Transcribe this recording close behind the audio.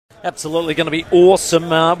Absolutely going to be awesome.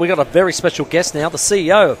 We've got a very special guest now, the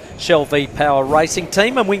CEO of Shell V-Power Racing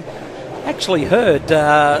Team, and we actually heard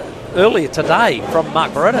earlier today from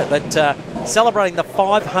Mark Barretta that celebrating the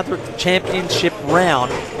 500th championship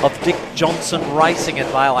round of Dick Johnson Racing at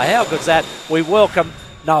Vale. How good's that? We welcome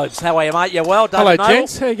Nobes. How are you, mate? You well? David Hello, Noble?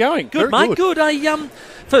 gents. How you going? Good, mate. Good.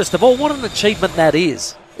 First of all, what an achievement that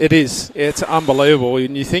is. It is. It's unbelievable.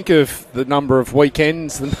 And you think of the number of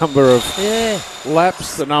weekends, the number of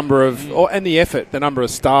laps, the number of, and the effort, the number of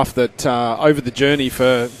staff that over the journey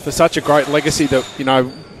for such a great legacy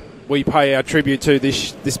that, we pay our tribute to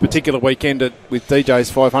this particular weekend with DJ's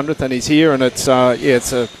 500th, and he's here, and it's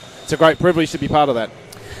a great privilege to be part of that.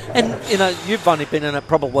 And, you've only been in it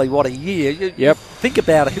probably, a year? Yep. Think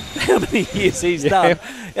about it, how many years he's done.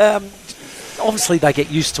 Obviously, they get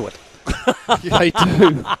used to it. They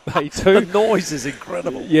do. The noise is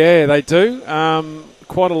incredible. Yeah, they do.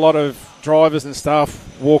 Quite a lot of drivers and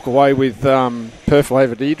staff walk away with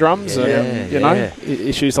perforated eardrums and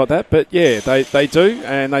issues like that. But they do,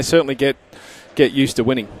 and they certainly get used to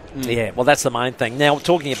winning. Yeah, well, that's the main thing. Now,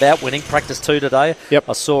 talking about winning, practice 2 today. Yep.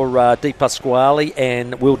 I saw Di Pasquale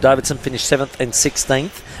and Will Davidson finish 7th and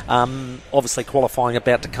 16th. Obviously, qualifying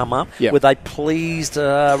about to come up. Yep. Were they pleased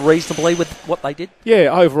reasonably with what they did? Yeah,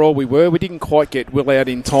 overall we were. We didn't quite get Will out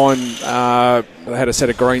in time. They had a set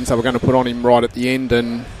of greens they were going to put on him right at the end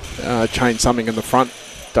and change something in the front.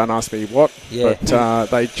 Don't ask me what, but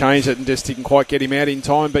they changed it and just didn't quite get him out in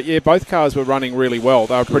time. But, both cars were running really well.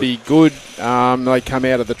 They were pretty good. They come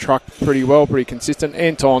out of the truck pretty well, pretty consistent.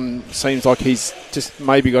 Anton seems like he's just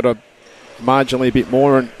maybe got marginally a bit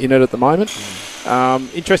more in it at the moment.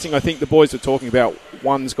 Interesting, I think the boys were talking about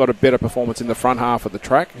one's got a better performance in the front half of the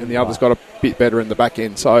track and the other's got a bit better in the back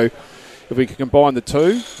end. So if we can combine the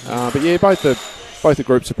two. Both the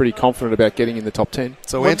groups are pretty confident about getting in the top 10.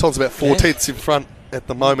 So Anton's about 4 tenths in front at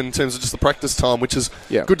the moment in terms of just the practice time, which is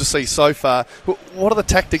good to see so far. What are the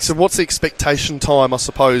tactics and what's the expectation time, I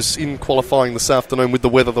suppose, in qualifying this afternoon with the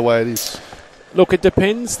weather the way it is? Look, it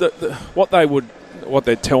depends. What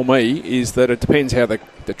they'd tell me is that it depends how the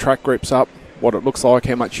track grips up, what it looks like,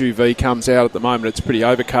 how much UV comes out. At the moment it's pretty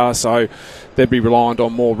overcast, so they'd be reliant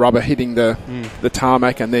on more rubber hitting the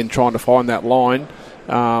tarmac and then trying to find that line.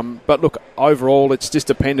 But look, overall it's just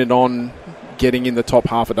dependent on getting in the top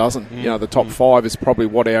half a dozen. The top 5 is probably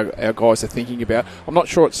what our guys are thinking about. I'm not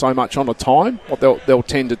sure it's so much on a time, what they'll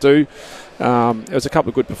tend to do. There was a couple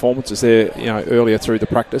of good performances there, earlier through the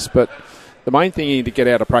practice, but the main thing you need to get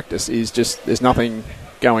out of practice is just there's nothing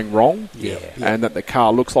going wrong, and that the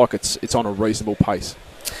car looks like it's on a reasonable pace.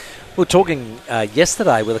 We were talking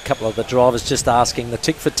yesterday with a couple of the drivers, just asking the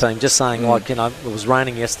Tickford team, just saying, it was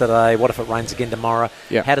raining yesterday, what if it rains again tomorrow?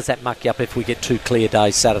 Yeah. How does that muck you up if we get 2 clear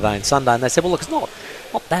days, Saturday and Sunday? And they said, well, look, it's not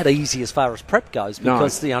that easy as far as prep goes,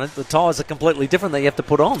 because the tyres are completely different that you have to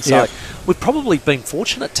put on. So we've probably been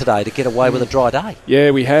fortunate today to get away with a dry day.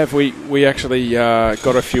 Yeah, we have. We actually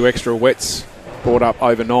got a few extra wets brought up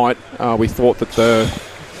overnight. We thought that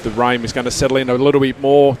the rain was going to settle in a little bit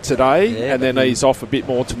more today and then ease off a bit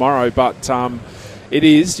more tomorrow. But it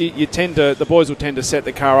is, the boys will tend to set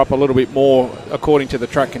the car up a little bit more according to the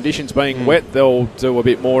track conditions. Being wet, they'll do a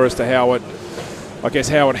bit more as to how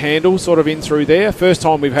it handles sort of in through there. First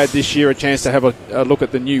time we've had this year a chance to have a look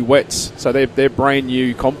at the new wets. So they're brand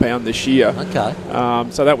new compound this year. Okay.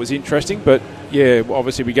 So that was interesting. But,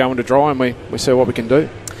 obviously we go into dry and we see what we can do.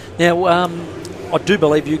 Now, I do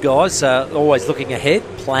believe you guys are always looking ahead,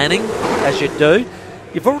 planning, as you do.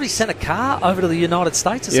 You've already sent a car over to the United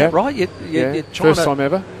States, is that right? You're first time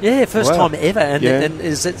ever. Yeah, first time ever. And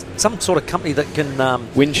is it some sort of company that can...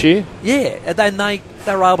 Windshare? Yeah, and then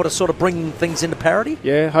they're able to sort of bring things into parity?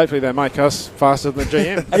 Yeah, hopefully they make us faster than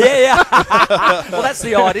GM. Well, that's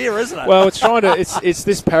the idea, isn't it? Well, it's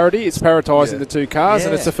this parity. It's paritizing the two cars,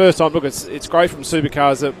 and it's the first time. Look, it's great from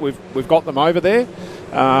Supercars that we've got them over there.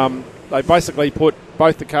 They basically put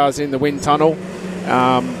both the cars in the wind tunnel.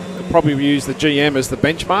 Probably use the GM as the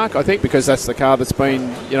benchmark, I think, because that's the car that's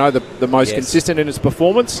been, the most consistent in its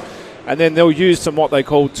performance. And then they'll use some what they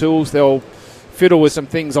call tools. They'll fiddle with some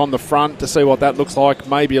things on the front to see what that looks like,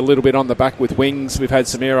 maybe a little bit on the back with wings. We've had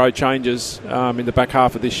some aero changes in the back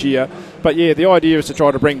half of this year. But, the idea is to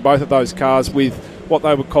try to bring both of those cars with what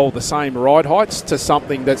they would call the same ride heights to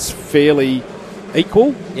something that's fairly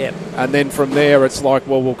equal. Yep. And then from there it's like,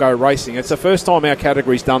 well, we'll go racing. It's the first time our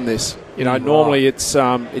category's done this. Normally it's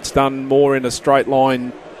done more in a straight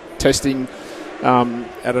line testing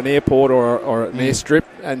at an airport or an airstrip.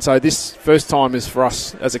 And so this first time is for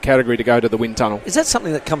us as a category to go to the wind tunnel. Is that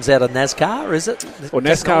something that comes out of NASCAR, or is it? Well,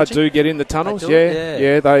 NASCAR do get in the tunnels,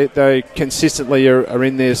 They they consistently are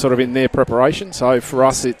in there, sort of in their preparation. So for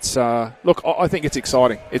us, it's look, I think it's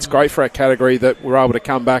exciting. It's great for our category that we're able to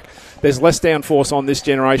come back. There's less downforce on this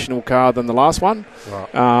generational car than the last one.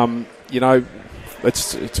 Right.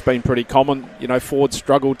 It's been pretty common. Ford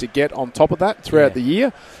struggled to get on top of that throughout the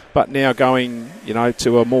year, but now going,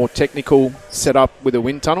 to a more technical setup with a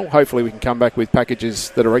wind tunnel, hopefully we can come back with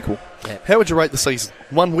packages that are equal. Yeah. How would you rate the season?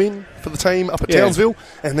 1 win for the team up at Townsville,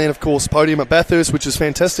 and then, of course, podium at Bathurst, which is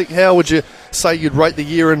fantastic. How would you say you'd rate the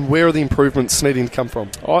year, and where are the improvements needing to come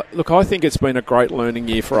from? I think it's been a great learning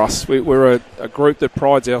year for us. We're a group that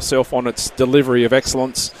prides ourselves on its delivery of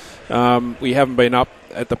excellence. We haven't been up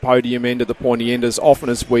at the podium end, at the pointy end, as often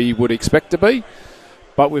as we would expect to be,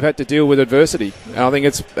 but we've had to deal with adversity. And I think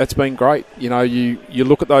it's been great. You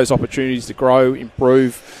look at those opportunities to grow,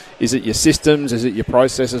 improve. Is it your systems? Is it your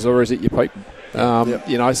processes? Or is it your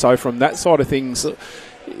people? So from that side of things,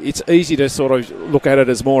 it's easy to sort of look at it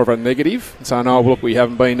as more of a negative and say, no, look, we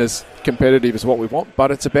haven't been as competitive as what we want,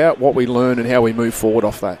 but it's about what we learn and how we move forward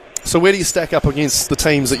off that. So where do you stack up against the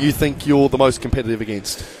teams that you think you're the most competitive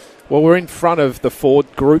against? Well, we're in front of the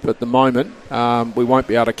Ford group at the moment. We won't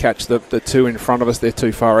be able to catch the two in front of us. They're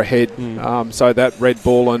too far ahead. So that Red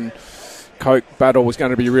Bull and Coke battle was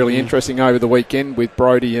going to be really interesting over the weekend with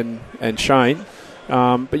Brodie and Shane.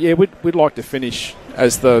 But yeah, we'd like to finish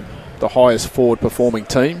as the highest Ford performing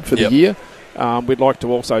team for the year. We'd like to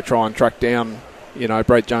also try and track down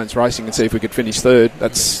Brad Jones Racing and see if we could finish third.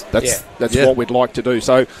 That's what we'd like to do.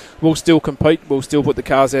 So we'll still compete, we'll still put the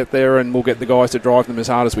cars out there, and we'll get the guys to drive them as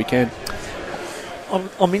hard as we can.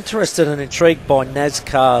 I'm interested and intrigued by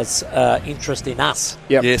NASCAR's interest in us.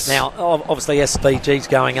 Yep. Yes. Now, obviously SVG's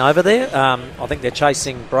going over there. I think they're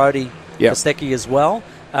chasing Brodie Kostecki as well.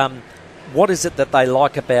 What is it that they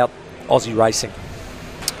like about Aussie racing?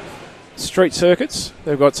 Street circuits.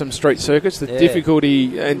 They've got some street circuits. The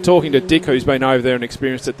difficulty, and talking to Dick, who's been over there and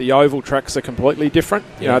experienced it, the oval tracks are completely different.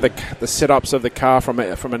 The setups of the car from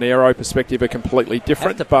an aero perspective are completely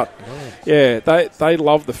different. But they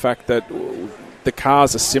love the fact that the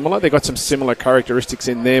cars are similar. They've got some similar characteristics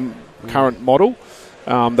in their current model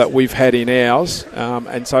that we've had in ours,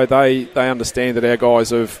 and so they understand that our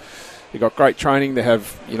guys they've got great training. They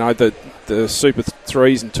have the Super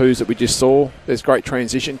 3s and 2s that we just saw. There's great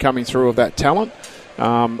transition coming through of that talent,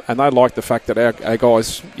 and they like the fact that our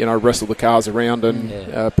guys wrestle the cars around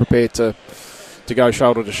and prepare to go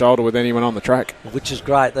shoulder to shoulder with anyone on the track, which is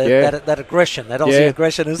great. That aggression, that Aussie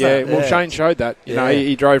aggression, isn't it? Well, Shane showed that.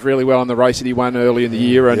 He drove really well in the race that he won early in the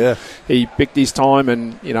year, and he picked his time,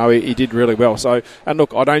 and he did really well. So, and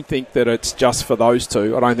look, I don't think that it's just for those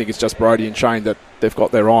two. I don't think it's just Brodie and Shane that they've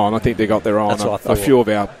got their eye on. I think they've got their eye on a few of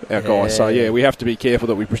our guys. So we have to be careful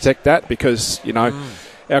that we protect that, because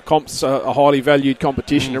our comps are a highly valued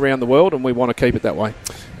competition around the world, and we want to keep it that way.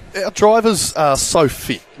 Our drivers are so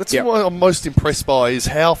fit. That's what I'm most impressed by, is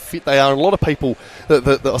how fit they are. And a lot of people,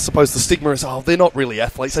 I suppose the stigma is, they're not really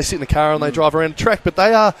athletes. They sit in the car and they drive around the track, but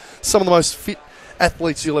they are some of the most fit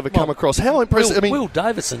athletes you'll ever come across. How impressive! Will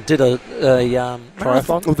Davison did a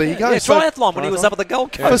triathlon. Well, there you go. Triathlon when he was up at the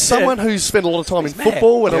Gold Coast. For someone who's spent a lot of time in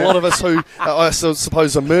football, and a lot of us who, I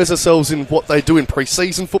suppose, immerse ourselves in what they do in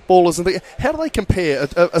pre-season footballers and things, how do they compare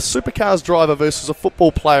a supercars driver versus a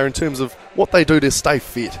football player in terms of what they do to stay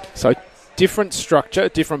fit? So, different structure,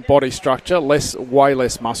 different body structure, way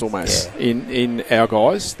less muscle mass in our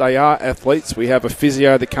guys. They are athletes. We have a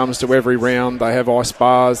physio that comes to every round. They have ice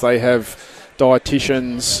bars. They have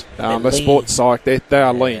dietitians, the sports psych. They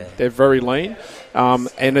are lean. They're very lean.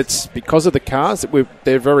 And it's because of the cars that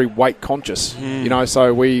they're very weight conscious.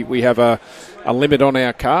 So we have a limit on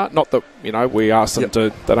our car. Not that we ask them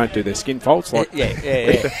to. They don't do their skin folds.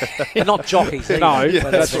 They're not jockeys. No,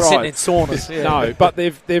 that's right. Sitting in saunas. No, but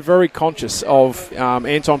they're very conscious of.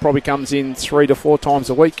 Anton probably comes in 3 to 4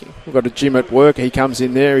 times a week. We've got a gym at work. He comes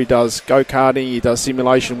in there. He does go karting. He does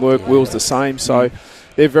simulation work. Will's the same. So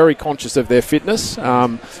they're very conscious of their fitness.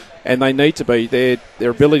 And they need to be. Their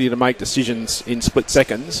ability to make decisions in split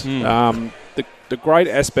seconds. The great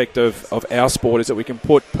aspect of our sport is that we can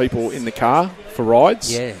put people in the car for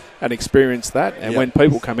rides and experience that. And when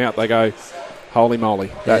people come out, they go, holy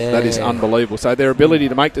moly, that is unbelievable. So their ability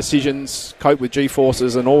to make decisions, cope with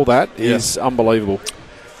G-forces and all that is unbelievable.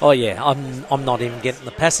 Oh, yeah, I'm not even getting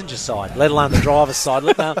the passenger side, let alone the driver's side.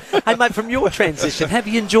 Hey, mate, from your transition, have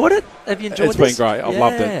you enjoyed it? Have you enjoyed It's been great. I've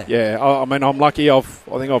loved it. Yeah, I mean, I'm lucky. I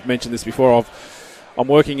think I've mentioned this before. I'm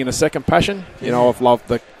working in a second passion. You know, I've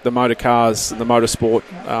loved the motor cars and the motorsport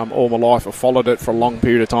all my life. I've followed it for a long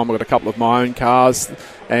period of time. I've got a couple of my own cars,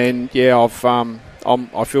 and yeah, I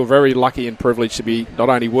feel very lucky and privileged to be not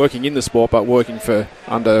only working in the sport but working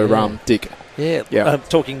under Dick. Yeah.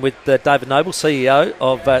 Talking with David Noble, CEO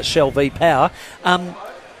of Shell V-Power.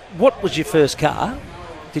 What was your first car?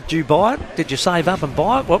 Did you buy it? Did you save up and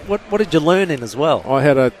buy it? What did you learn in as well? I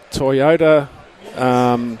had a Toyota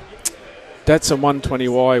Datsun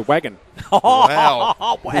 120Y wagon.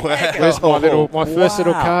 Wow. Where's my first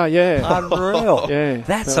little car? Yeah. Unreal. Yeah.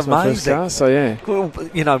 That's that was amazing. My first car, so yeah. Well,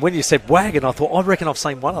 you know, when you said wagon, I thought, I reckon I've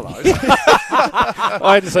seen one of those.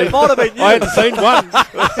 I hadn't seen one until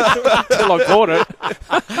I bought it.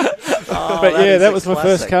 But yeah, that was my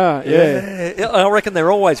first car. Yeah. I reckon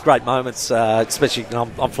they're always great moments, especially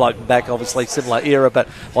I'm floating back, obviously similar era, but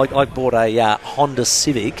I bought a Honda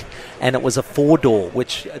Civic, and it was a 4-door,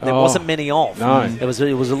 which there wasn't many of. No. It was a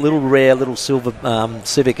little rare little silver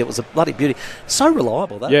Civic. It was a bloody beauty. So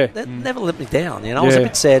reliable. That never let me down. You know, I was a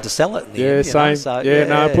bit sad to sell it in the end. Same. You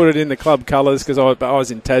know, I put it in the club colours because I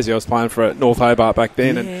was in Tassie. I was playing for North Hobart back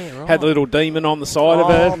then, and had the little demon on the side of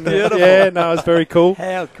it. Beautiful. Yeah, no, it was very cool.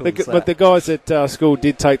 How cool is that? But the guys at school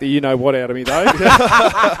did take the you-know-what out of me, though.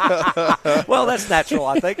 Well, that's natural,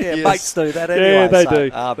 I think. Yeah, Yes. mates do that anyway. Yeah, they so, do.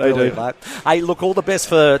 Brilliant, mate. Hey, look, all the best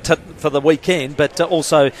for the weekend, but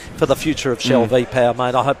also for the future of Shell V-Power,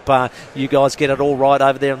 mate. I hope you guys get it all right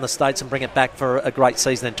over there in the States and bring it back for a great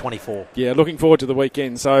season in 24. Yeah, looking forward to the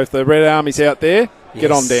weekend. So if the Red Army's out there,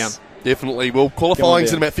 get on down. Definitely. Well,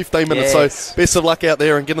 qualifying's in about 15 minutes, so best of luck out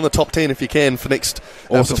there and get in the top 10 if you can for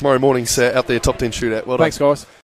tomorrow morning's out there top 10 shootout. Well done. Thanks, guys.